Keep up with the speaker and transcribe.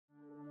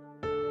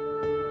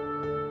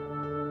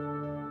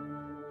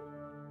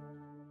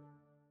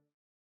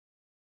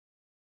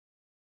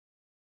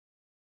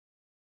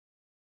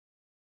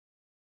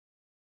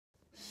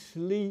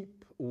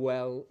sleep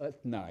well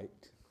at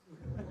night?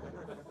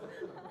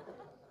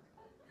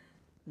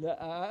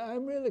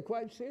 I'm really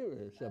quite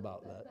serious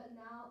about that. But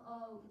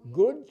now,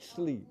 Good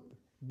sleep,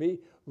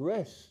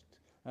 rest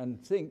and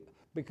think,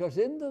 because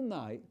in the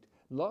night,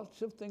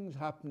 lots of things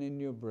happen in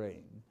your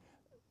brain.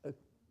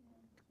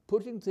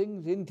 Putting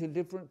things into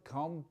different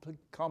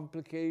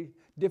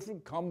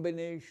different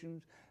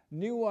combinations,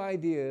 new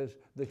ideas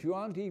that you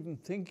aren't even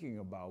thinking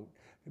about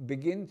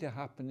begin to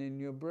happen in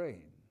your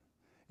brain.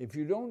 If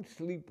you don't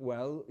sleep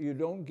well, you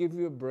don't give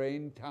your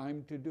brain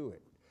time to do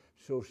it.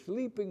 So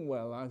sleeping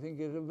well, I think,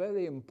 is a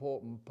very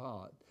important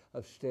part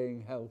of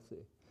staying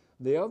healthy.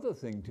 The other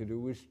thing to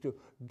do is to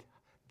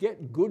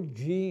get good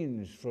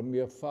genes from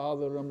your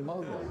father and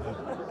mother.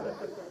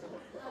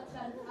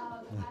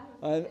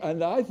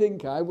 And I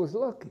think I was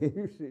lucky,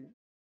 you see.